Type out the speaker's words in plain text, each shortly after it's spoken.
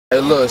Hey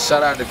look,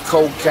 shout out to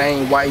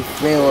Cocaine White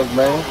Films,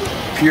 man.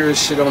 Pure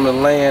shit on the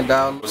land,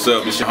 dog. What's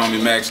up, it's your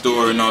homie Mac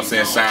Story, you know what I'm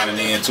saying, signing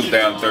in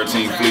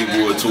 2013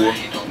 FleetWood tour,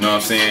 you know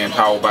what I'm saying,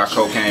 powered by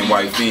Cocaine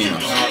White Films. You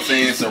know what I'm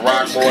saying, it's a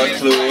rock boy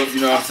club,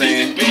 you know what I'm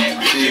saying.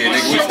 Yeah,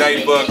 nigga, we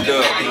stay fucked up,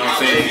 you know what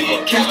I'm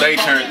saying,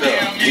 stay turned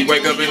up. We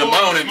wake up in the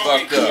morning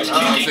fucked up, you know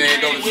what I'm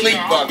saying, go to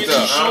sleep fucked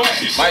up.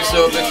 Might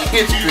show up at the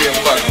bitch crib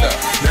fucked up.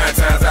 9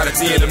 times out of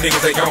 10, them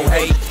niggas they gon'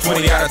 hate.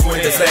 20 out of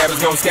 20, the slab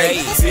is gon'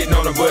 skate. Sitting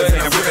on the bus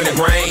and I'm whipping the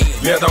grain.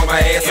 Left on my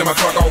ass and my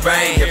truck on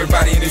bang.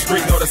 Everybody in the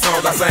street know the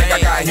songs I sing. I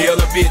got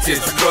hella bitches,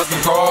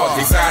 custom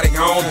cars, exotic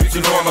homes, bitch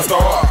you know I'm a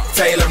star.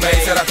 Taylor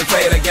made, shout out to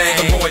Taylor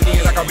Gang. I'm going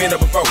in like I've been there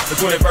before. The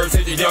 21st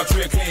century, young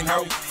trick, clean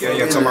hoe. Yeah,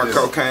 y'all talking about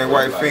Cocaine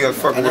White Films,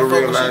 fucking with a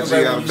real life G.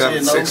 I'm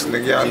down 6,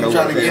 nigga, y'all know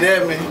what it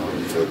is.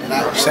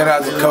 Shout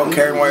out to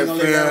Cocaine White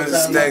Films,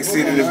 Stack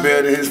Seat in the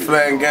building, his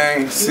flag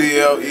gang,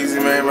 CEO, Easy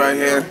Man right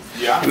here.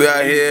 We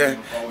out here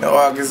in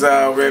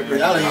Arkansas repping.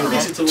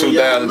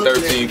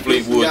 2013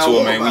 FleetWood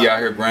tour, man. We out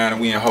here grinding.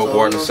 We in Hope,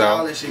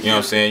 Arkansas. You know what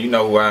I'm saying? You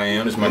know who I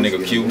am. This is my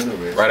nigga Q,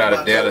 right out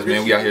of Dallas,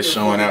 man. We out here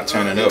showing out,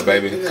 turning up,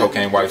 baby.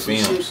 Cocaine White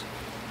Films.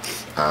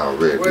 I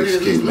read this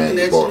kid, man,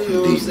 the bar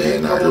from D,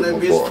 man. I heard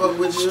my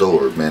bar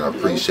story, man. I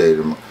appreciate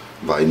him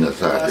inviting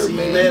us out here,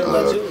 man.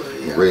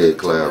 Red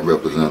Cloud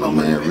representative,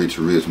 man.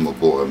 Richy is my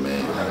boy,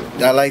 man.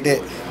 I like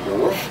that.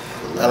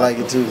 I like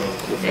it too.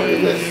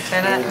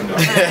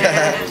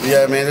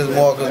 Yeah, man, this is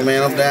Marcus,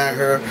 man. I'm down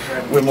here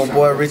with my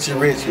boy Richy,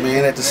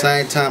 man. At the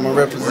same time, I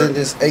represent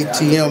this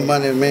ATM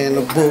money, man,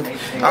 the book.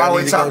 I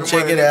need to go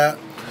check it out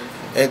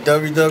at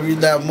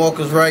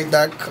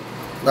www.marcuswright.com.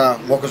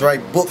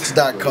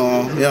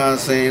 MarcusWrightBooks.com, you know what I'm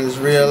saying? It's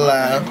real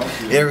live.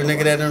 Every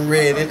nigga that done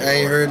read it, I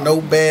ain't heard no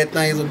bad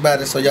things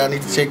about it, so y'all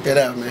need to check that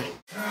out, man.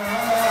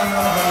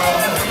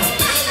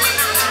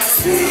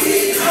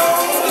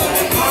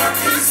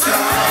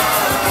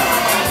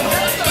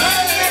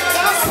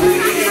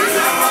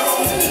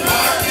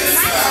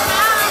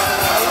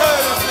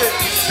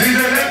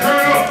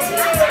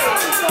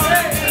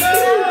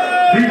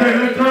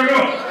 Let's turn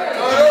up.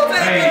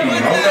 Hey,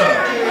 hold up.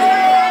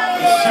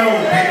 Show,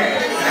 man.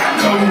 I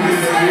know who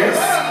this is.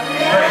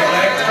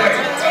 Blac.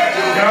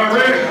 Y'all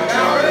ready?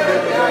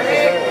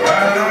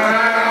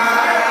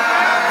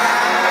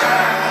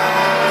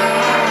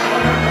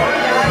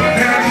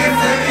 Now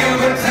it's an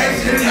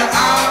invitation to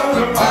all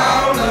the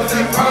ballers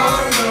and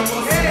ballers.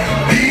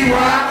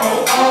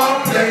 BYOR,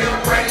 player,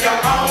 break your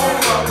own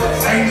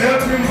numbers. Ain't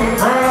nothing but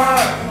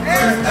pride.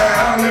 First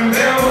down and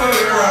never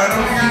right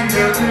on you,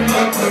 nothing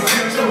but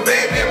potential.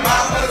 Baby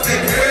mamas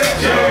in here.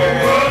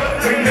 Show up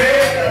the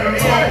neck and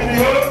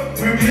roll up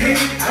with me.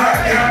 I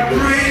got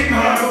 3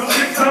 models,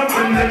 6 up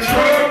in the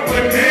truck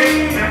with me.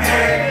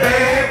 Act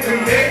bad to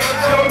me,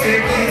 so they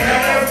can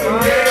have some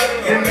red.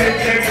 And they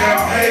can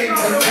have paid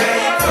to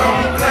take.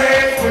 Don't play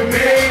with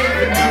me,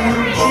 and do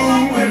the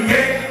move with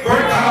me.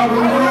 Work all the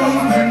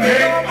rules with me.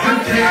 You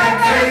can't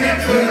take it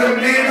to the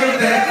niggas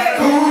that's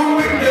cool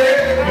with me.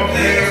 But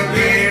they're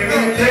being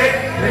with me.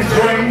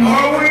 Enjoy the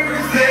moment we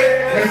say.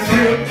 Let's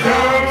chill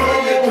down.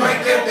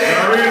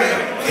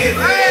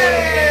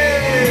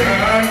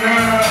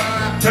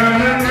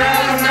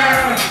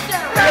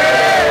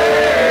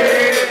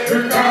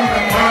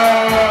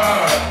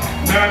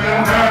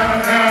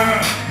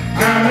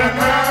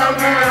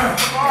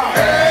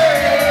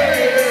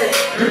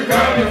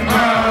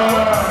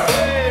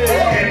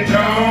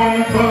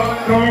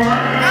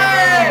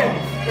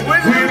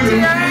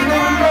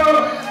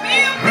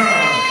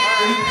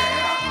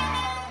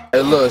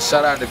 Hey look,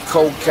 shout out to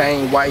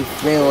Cocaine White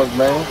Films,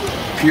 man.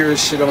 Pure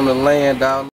shit on the land, dog.